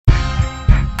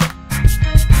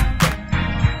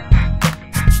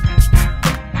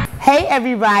Hey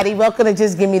everybody, welcome to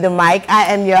Just Give Me the Mic.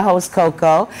 I am your host,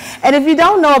 Coco. And if you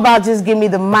don't know about Just Give Me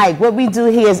the Mic, what we do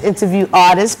here is interview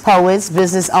artists, poets,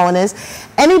 business owners,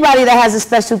 anybody that has a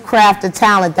special craft or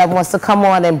talent that wants to come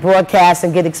on and broadcast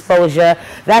and get exposure.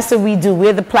 That's what we do.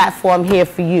 We're the platform here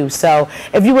for you. So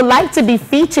if you would like to be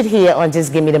featured here on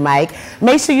Just Give Me the Mic,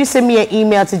 make sure you send me an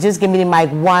email to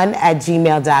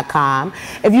justgivemethemic1@gmail.com.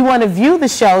 If you want to view the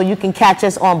show, you can catch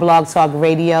us on Blog Talk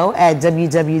Radio at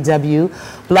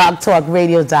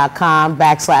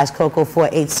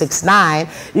www.blogtalkradio.com/Coco4869.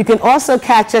 You can also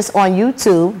catch us on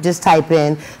YouTube. Just type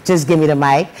in Just Give Me the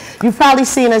Mic. You've probably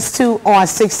seen us too on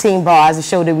 16 Bars, a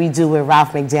show that we do with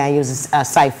Ralph McDaniels, a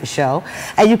Cypher show.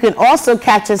 And you can also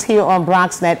catch us here on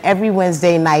BronxNet every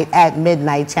Wednesday night at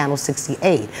midnight, channel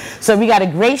 68. So we got a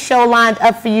great show lined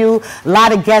up for you. A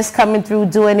lot of guests coming through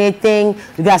doing their thing.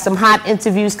 We got some hot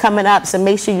interviews coming up, so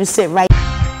make sure you sit right.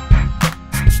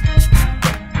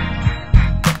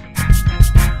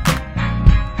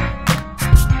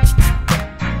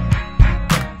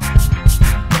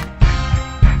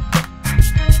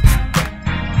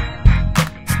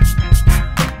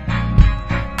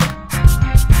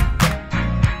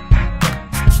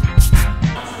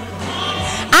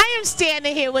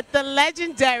 Standing here with the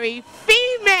legendary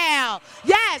female.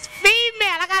 Yes,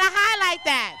 female. I gotta highlight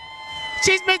that.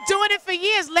 She's been doing it for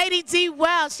years, Lady D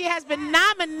Wells. She has been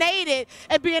nominated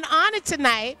and being honored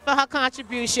tonight for her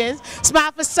contributions.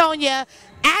 Smile for Sonia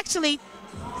actually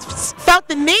felt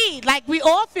the need, like we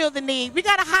all feel the need. We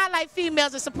gotta highlight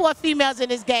females and support females in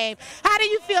this game. How do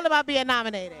you feel about being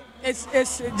nominated? It's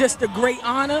just a great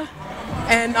honor,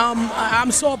 and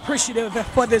I'm so appreciative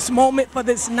for this moment, for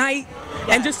this night,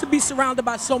 and just to be surrounded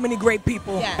by so many great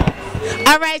people. Yeah.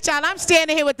 All right, y'all, I'm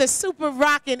standing here with the super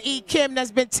rockin' E. Kim that's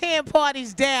been tearing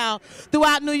parties down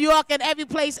throughout New York and every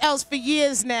place else for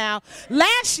years now.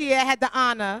 Last year I had the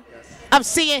honor of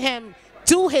seeing him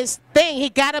do his thing. He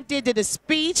got up there, did a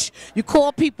speech, you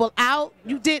called people out,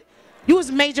 you was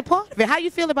a major part of it. How you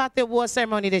feel about the award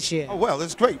ceremony this year? Oh, well,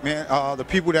 it's great, man. The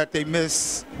people that they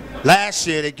missed last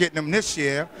year, they're getting them this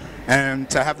year, and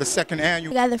to have the second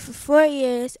annual. Together for 4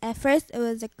 years. At first, it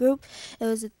was a group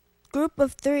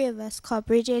of 3 of us called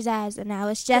Bridger's Eyes, and now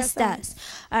it's just us.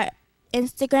 Our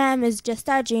Instagram is Just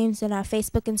Our Dreams, and our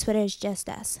Facebook and Twitter is Just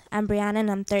Us. I'm Brianna,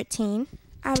 and I'm 13.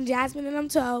 I'm Jasmine, and I'm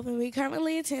 12, and we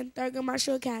currently attend Thurgood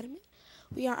Marshall Academy.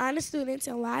 We are honor students,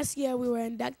 and last year we were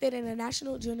inducted in the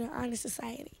National Junior Honor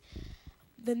Society.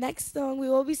 The next song we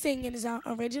will be singing is our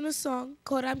original song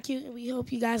called I'm Cute, and we hope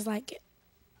you guys like it.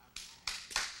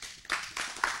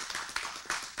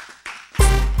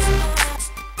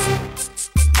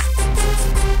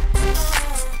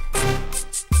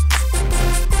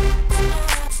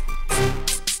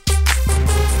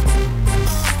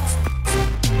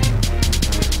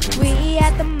 We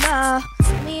at the mall,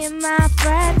 me and my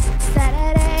friend.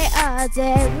 Saturday all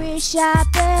day we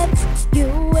shopping. You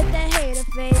with the hater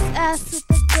face, us with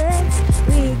the grin.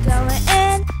 We going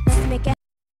in, let's make it.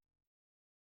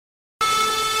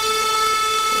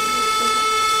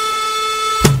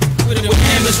 With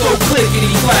hammers go clickety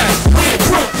clack.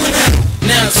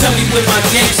 Now tell me where my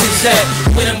gangsters at.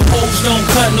 Where them hoes don't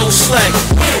cut no slack.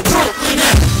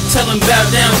 Tell them bow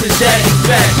down to daddy's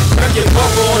back. Burn your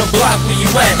borough on the block where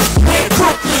you at.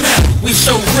 We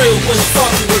so real, what's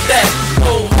fucking with that?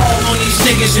 Go hard on these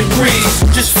niggas and breeze.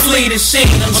 Just flee the scene.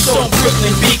 I'm so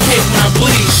Brooklyn, BK when I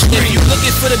bleed. If you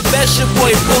looking for the best, your boy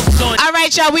Book's on. All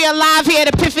right, y'all, we are live here at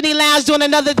Epiphany Lounge doing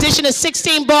another edition of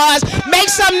 16 Bars. Make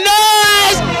some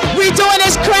noise! We doing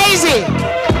this crazy.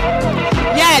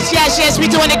 Yes, we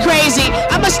doing it crazy.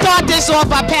 I'm gonna start this off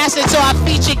by passing it to our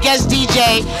featured guest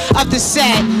DJ of the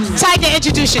set. Tiger,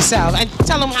 introduce yourself and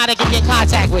tell them how they can get in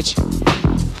contact with you.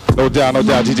 No doubt.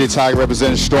 DJ Tiger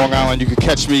representing Strong Island. You can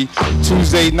catch me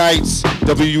Tuesday nights,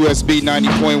 WUSB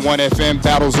 90.1 FM,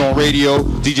 Battles on Radio,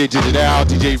 DJ Digital,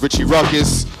 DJ Richie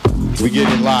Ruckus. We get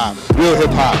it live. Real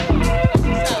hip hop.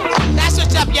 That's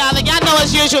what's up, y'all. And y'all know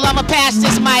as usual, I'm gonna pass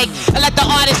this mic and let the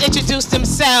artists introduce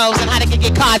themselves and how they can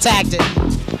get contacted.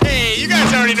 Hey, you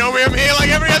guys already know me. I'm here like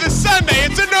every other Sunday.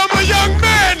 It's a normal young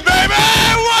man, baby.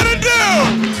 What to do?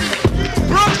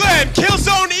 Brooklyn,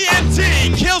 Killzone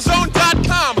ENT,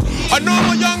 Killzone.com. A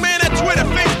normal young man at Twitter,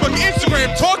 Facebook,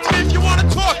 Instagram. Talk to me if you want to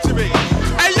talk to me.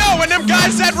 Hey, yo, and them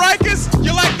guys at Rikers,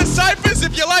 you like the ciphers?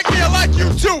 If you like me, I like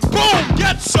you too. Boom,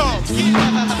 get some.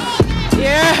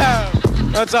 Yeah.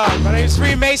 What's up? My name's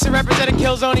Freemason, representing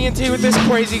Killzone ENT with this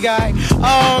crazy guy.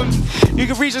 You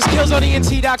can reach us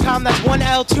killzoneent.com. That's 1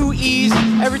 L, 2 E's.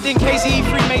 Everything KZE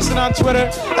Freemason on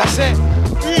Twitter. That's it.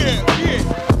 Yeah.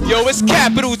 Yo, it's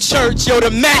Capital Church. Yo,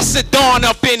 the Macedon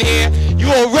up in here. You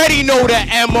already know the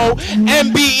MO.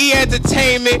 MBE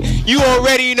Entertainment. You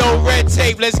already know Red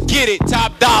Tape. Let's get it.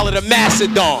 Top dollar, the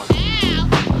Macedon.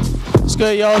 What's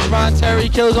good, yo? It's Ron Terry,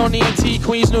 Killzone ENT,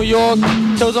 Queens, New York.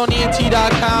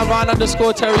 KillzoneENT.com,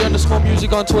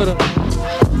 Ron_Terry_music on Twitter.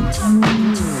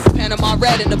 Panama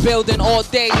Red in the building all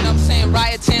day, you know what I'm saying?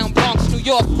 Riot Town, Bronx, New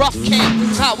York, rough camp.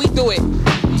 This is how we do it.